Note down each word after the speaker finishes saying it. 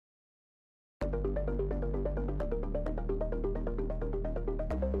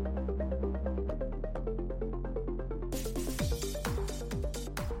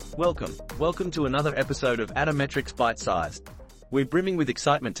Welcome to another episode of Atometrics ByteSize. We're brimming with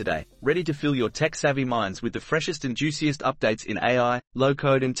excitement today, ready to fill your tech-savvy minds with the freshest and juiciest updates in AI,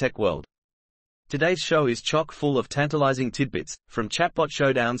 low-code and tech world. Today's show is chock full of tantalizing tidbits, from chatbot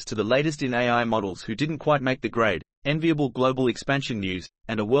showdowns to the latest in AI models who didn't quite make the grade, enviable global expansion news,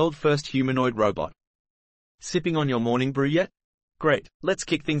 and a world-first humanoid robot. Sipping on your morning brew yet? Great, let's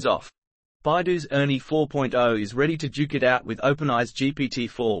kick things off. Baidu's Ernie 4.0 is ready to duke it out with OpenAI's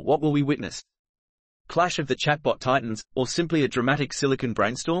GPT-4. What will we witness? Clash of the chatbot titans, or simply a dramatic silicon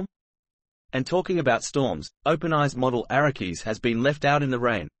brainstorm? And talking about storms, OpenAI's model Arakees has been left out in the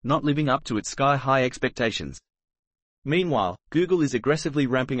rain, not living up to its sky-high expectations. Meanwhile, Google is aggressively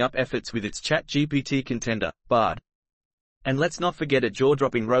ramping up efforts with its ChatGPT contender, Bard. And let's not forget a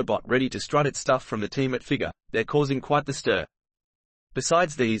jaw-dropping robot ready to strut its stuff from the team at Figure. They're causing quite the stir.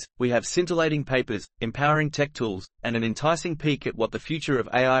 Besides these, we have scintillating papers, empowering tech tools, and an enticing peek at what the future of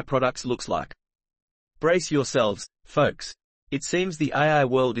AI products looks like. Brace yourselves, folks. It seems the AI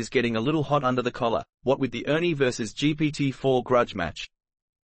world is getting a little hot under the collar, what with the Ernie vs GPT-4 grudge match.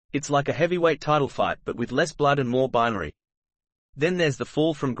 It's like a heavyweight title fight but with less blood and more binary. Then there's the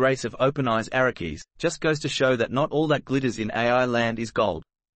fall from grace of OpenAI's Arakees, just goes to show that not all that glitters in AI land is gold.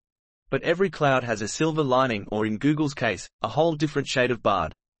 But every cloud has a silver lining, or in Google's case, a whole different shade of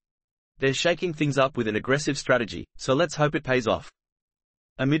Bard. They're shaking things up with an aggressive strategy, so let's hope it pays off.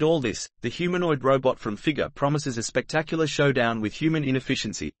 Amid all this, the humanoid robot from Figure promises a spectacular showdown with human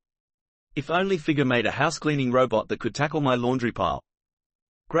inefficiency. If only Figure made a house-cleaning robot that could tackle my laundry pile.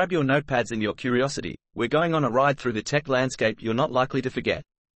 Grab your notepads and your curiosity, we're going on a ride through the tech landscape you're not likely to forget.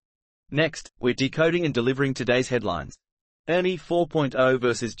 Next, we're decoding and delivering today's headlines. Ernie 4.0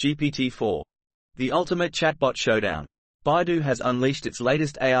 vs GPT-4. The ultimate chatbot showdown. Baidu has unleashed its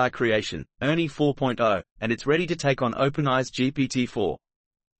latest AI creation, Ernie 4.0, and it's ready to take on OpenAI's GPT-4.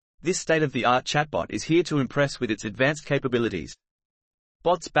 This state-of-the-art chatbot is here to impress with its advanced capabilities.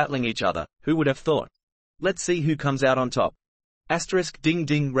 Bots battling each other, who would have thought? Let's see who comes out on top. Asterisk ding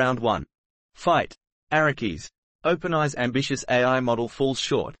ding round 1. Fight. Arakees. OpenAI's ambitious AI model falls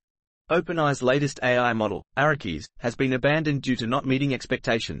short. OpenAI's latest AI model, Arakees, has been abandoned due to not meeting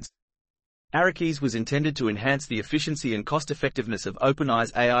expectations. Arakees was intended to enhance the efficiency and cost-effectiveness of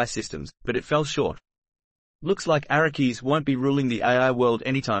OpenAI's AI systems, but it fell short. Looks like Arakees won't be ruling the AI world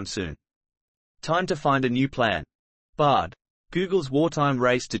anytime soon. Time to find a new plan. Bard. Google's wartime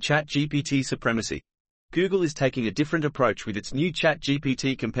race to ChatGPT supremacy. Google is taking a different approach with its new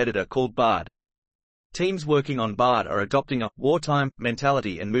ChatGPT competitor called Bard. Teams working on Bard are adopting a wartime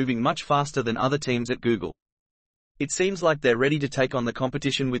mentality and moving much faster than other teams at Google. It seems like they're ready to take on the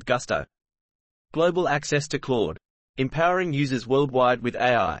competition with gusto. Global access to Claude. Empowering users worldwide with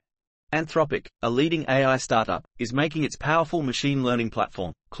AI. Anthropic, a leading AI startup, is making its powerful machine learning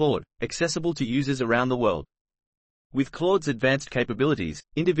platform, Claude, accessible to users around the world. With Claude's advanced capabilities,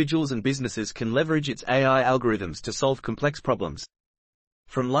 individuals and businesses can leverage its AI algorithms to solve complex problems.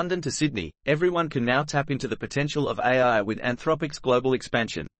 From London to Sydney, everyone can now tap into the potential of AI with Anthropic's global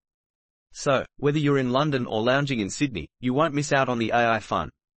expansion. So, whether you're in London or lounging in Sydney, you won't miss out on the AI fun.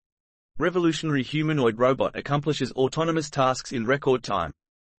 Revolutionary humanoid robot accomplishes autonomous tasks in record time.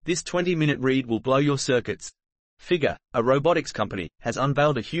 This 20-minute read will blow your circuits. Figure, a robotics company, has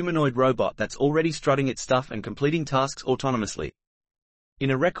unveiled a humanoid robot that's already strutting its stuff and completing tasks autonomously. In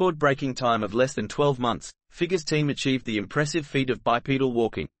a record-breaking time of less than 12 months, Figure's team achieved the impressive feat of bipedal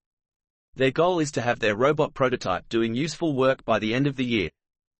walking. Their goal is to have their robot prototype doing useful work by the end of the year.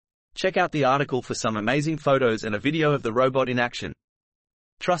 Check out the article for some amazing photos and a video of the robot in action.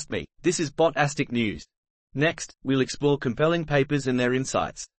 Trust me, this is botastic news. Next, we'll explore compelling papers and their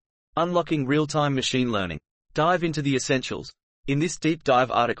insights. Unlocking real-time machine learning. Dive into the essentials. In this deep dive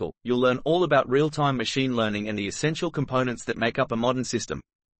article, you'll learn all about real-time machine learning and the essential components that make up a modern system.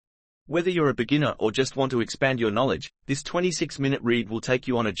 Whether you're a beginner or just want to expand your knowledge, this 26-minute read will take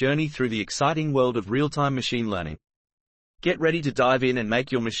you on a journey through the exciting world of real-time machine learning. Get ready to dive in and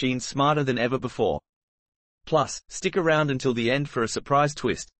make your machine smarter than ever before. Plus, stick around until the end for a surprise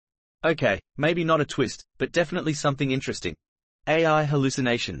twist. Okay, maybe not a twist, but definitely something interesting. AI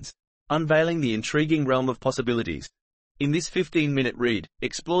hallucinations. Unveiling the intriguing realm of possibilities. In this 15-minute read,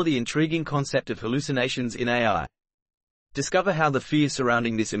 explore the intriguing concept of hallucinations in AI. Discover how the fear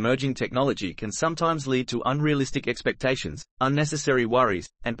surrounding this emerging technology can sometimes lead to unrealistic expectations, unnecessary worries,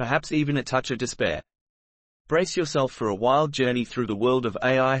 and perhaps even a touch of despair. Brace yourself for a wild journey through the world of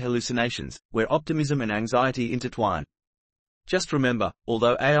AI hallucinations, where optimism and anxiety intertwine. Just remember,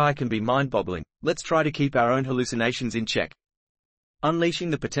 although AI can be mind-boggling, let's try to keep our own hallucinations in check.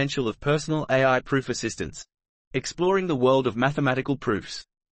 Unleashing the potential of personal AI proof assistance. Exploring the world of mathematical proofs.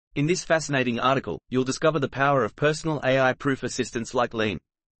 In this fascinating article, you'll discover the power of personal AI-proof assistants like Lean.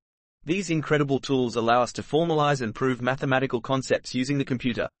 These incredible tools allow us to formalize and prove mathematical concepts using the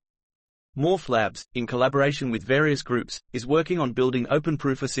computer. Morph Labs, in collaboration with various groups, is working on building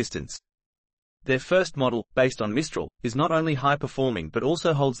open-proof assistants. Their first model, based on Mistral, is not only high-performing but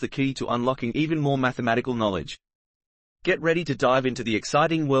also holds the key to unlocking even more mathematical knowledge. Get ready to dive into the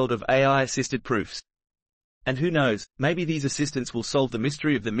exciting world of AI-assisted proofs. And who knows, maybe these assistants will solve the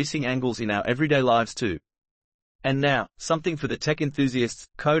mystery of the missing angles in our everyday lives too. And now, something for the tech enthusiasts,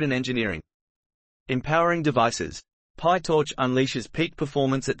 code and engineering. Empowering devices. PyTorch unleashes peak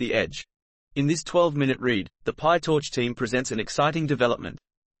performance at the edge. In this 12-minute read, the PyTorch team presents an exciting development.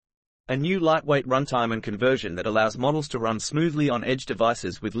 A new lightweight runtime and conversion that allows models to run smoothly on edge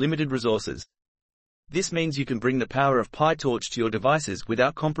devices with limited resources. This means you can bring the power of PyTorch to your devices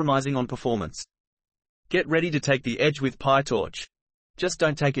without compromising on performance. Get ready to take the edge with PyTorch. Just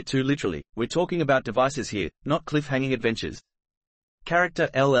don't take it too literally, we're talking about devices here, not cliffhanging adventures. Character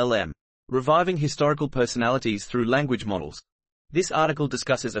LLM. Reviving historical personalities through language models. This article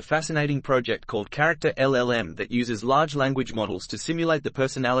discusses a fascinating project called Character LLM that uses large language models to simulate the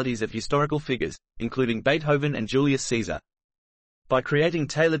personalities of historical figures, including Beethoven and Julius Caesar. By creating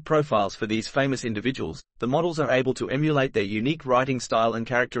tailored profiles for these famous individuals, the models are able to emulate their unique writing style and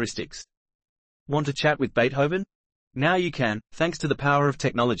characteristics. Want to chat with Beethoven? Now you can, thanks to the power of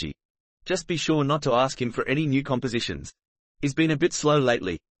technology. Just be sure not to ask him for any new compositions. He's been a bit slow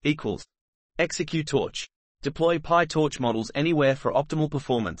lately. ExecuTorch. Deploy PyTorch models anywhere for optimal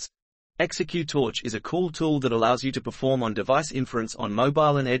performance. ExecuTorch is a cool tool that allows you to perform on-device inference on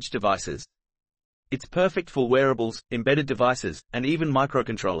mobile and edge devices. It's perfect for wearables, embedded devices, and even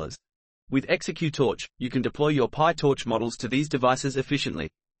microcontrollers. With ExecuTorch, you can deploy your PyTorch models to these devices efficiently.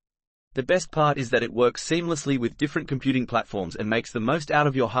 The best part is that it works seamlessly with different computing platforms and makes the most out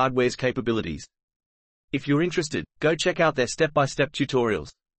of your hardware's capabilities. If you're interested, go check out their step-by-step tutorials.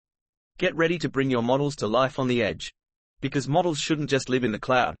 Get ready to bring your models to life on the edge. Because models shouldn't just live in the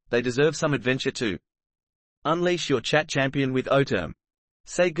cloud, they deserve some adventure too. Unleash your chat champion with Oterm.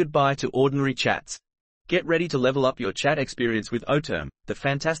 Say goodbye to ordinary chats. Get ready to level up your chat experience with Oterm, the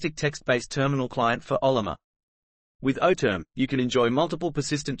fantastic text-based terminal client for Ollama. With Oterm, you can enjoy multiple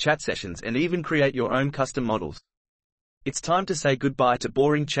persistent chat sessions and even create your own custom models. It's time to say goodbye to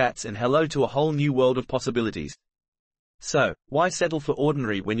boring chats and hello to a whole new world of possibilities. So, why settle for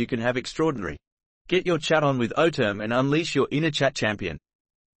ordinary when you can have extraordinary? Get your chat on with Oterm and unleash your inner chat champion.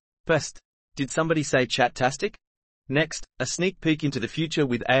 First, did somebody say chat-tastic? Next, a sneak peek into the future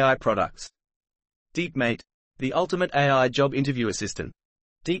with AI products. DeepMate, the ultimate AI job interview assistant.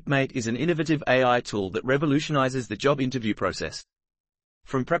 DeepMate is an innovative AI tool that revolutionizes the job interview process.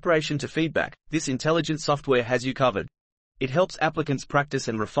 From preparation to feedback, this intelligent software has you covered. It helps applicants practice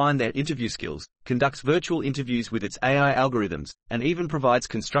and refine their interview skills, conducts virtual interviews with its AI algorithms, and even provides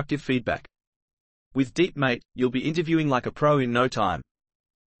constructive feedback. With DeepMate, you'll be interviewing like a pro in no time.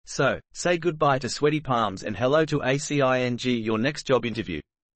 So, say goodbye to sweaty palms and hello to ACING your next job interview.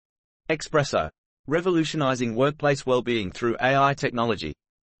 Espresso. Revolutionizing workplace well-being through AI technology.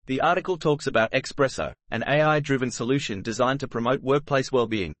 The article talks about Espresso, an AI-driven solution designed to promote workplace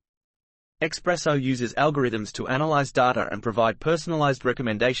well-being. Espresso uses algorithms to analyze data and provide personalized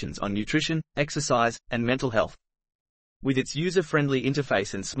recommendations on nutrition, exercise, and mental health. With its user-friendly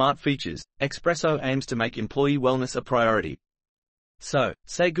interface and smart features, Espresso aims to make employee wellness a priority. So,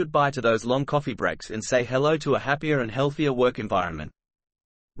 say goodbye to those long coffee breaks and say hello to a happier and healthier work environment.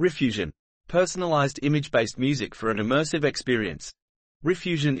 Rifusion. Personalized image-based music for an immersive experience.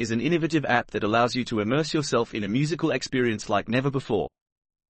 Rifusion is an innovative app that allows you to immerse yourself in a musical experience like never before.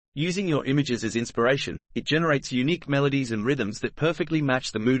 Using your images as inspiration, it generates unique melodies and rhythms that perfectly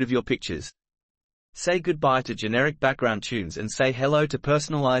match the mood of your pictures. Say goodbye to generic background tunes and say hello to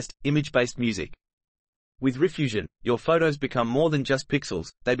personalized, image-based music. With Rifusion, your photos become more than just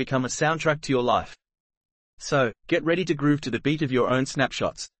pixels, they become a soundtrack to your life. So, get ready to groove to the beat of your own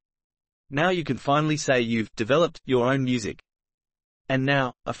snapshots. Now you can finally say you've developed your own music. And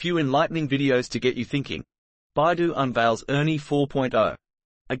now, a few enlightening videos to get you thinking. Baidu unveils Ernie 4.0.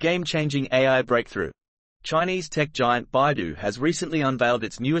 A game-changing AI breakthrough. Chinese tech giant Baidu has recently unveiled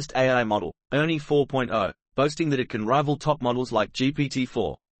its newest AI model, Ernie 4.0, boasting that it can rival top models like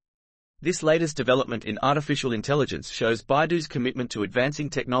GPT-4. This latest development in artificial intelligence shows Baidu's commitment to advancing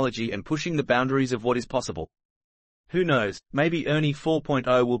technology and pushing the boundaries of what is possible. Who knows, maybe Ernie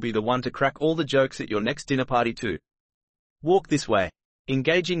 4.0 will be the one to crack all the jokes at your next dinner party too. Walk this way.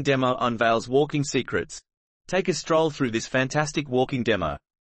 Engaging demo unveils walking secrets. Take a stroll through this fantastic walking demo.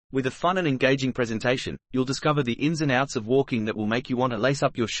 With a fun and engaging presentation, you'll discover the ins and outs of walking that will make you want to lace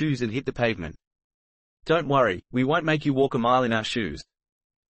up your shoes and hit the pavement. Don't worry, we won't make you walk a mile in our shoes.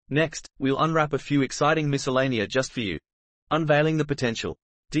 Next, we'll unwrap a few exciting miscellanea just for you. Unveiling the potential.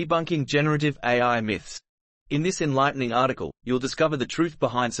 Debunking generative AI myths. In this enlightening article, you'll discover the truth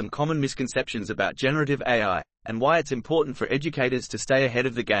behind some common misconceptions about generative AI, and why it's important for educators to stay ahead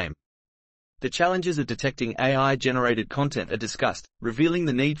of the game. The challenges of detecting AI-generated content are discussed, revealing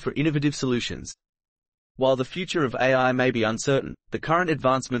the need for innovative solutions. While the future of AI may be uncertain, the current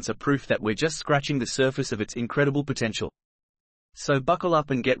advancements are proof that we're just scratching the surface of its incredible potential. So buckle up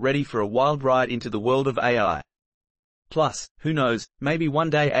and get ready for a wild ride into the world of AI. Plus, who knows, maybe one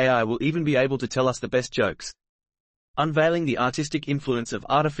day AI will even be able to tell us the best jokes. Unveiling the artistic influence of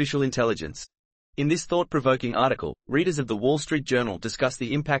artificial intelligence. In this thought-provoking article, readers of the Wall Street Journal discuss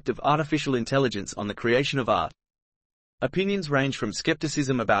the impact of artificial intelligence on the creation of art. Opinions range from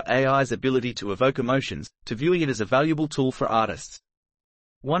skepticism about AI's ability to evoke emotions, to viewing it as a valuable tool for artists.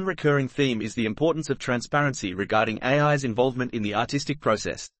 One recurring theme is the importance of transparency regarding AI's involvement in the artistic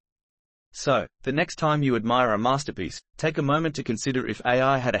process. So, the next time you admire a masterpiece, take a moment to consider if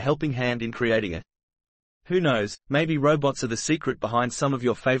AI had a helping hand in creating it. Who knows, maybe robots are the secret behind some of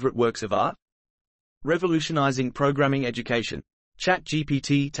your favorite works of art? Revolutionizing programming education.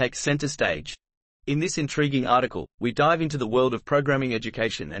 ChatGPT takes center stage. In this intriguing article, we dive into the world of programming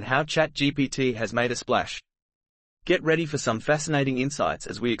education and how ChatGPT has made a splash. Get ready for some fascinating insights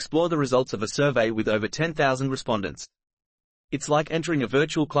as we explore the results of a survey with over 10,000 respondents. It's like entering a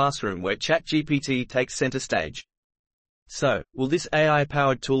virtual classroom where ChatGPT takes center stage. So, will this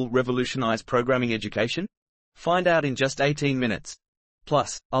AI-powered tool revolutionize programming education? Find out in just 18 minutes.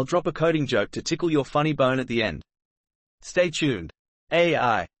 Plus, I'll drop a coding joke to tickle your funny bone at the end. Stay tuned.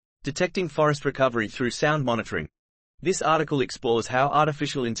 AI. Detecting forest recovery through sound monitoring. This article explores how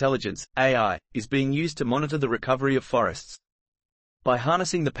artificial intelligence, AI, is being used to monitor the recovery of forests. By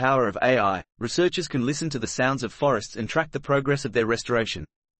harnessing the power of AI, researchers can listen to the sounds of forests and track the progress of their restoration.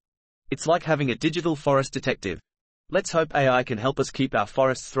 It's like having a digital forest detective. Let's hope AI can help us keep our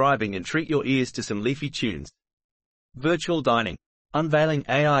forests thriving and treat your ears to some leafy tunes. Virtual dining. Unveiling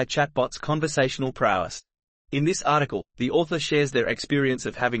AI chatbots' conversational prowess. In this article, the author shares their experience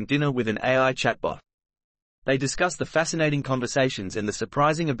of having dinner with an AI chatbot. They discuss the fascinating conversations and the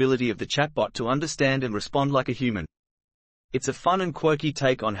surprising ability of the chatbot to understand and respond like a human. It's a fun and quirky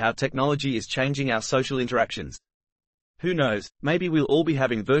take on how technology is changing our social interactions. Who knows, maybe we'll all be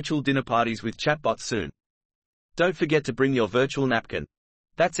having virtual dinner parties with chatbots soon. Don't forget to bring your virtual napkin.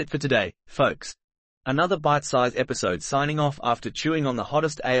 That's it for today, folks. Another bite-sized episode signing off after chewing on the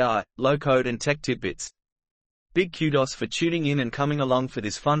hottest AI, low-code and tech tidbits. Big kudos for tuning in and coming along for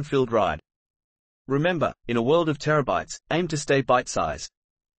this fun-filled ride. Remember, in a world of terabytes, aim to stay bite-sized.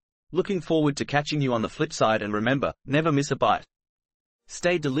 Looking forward to catching you on the flip side, and remember, never miss a bite.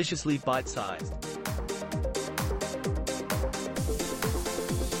 Stay deliciously bite-sized.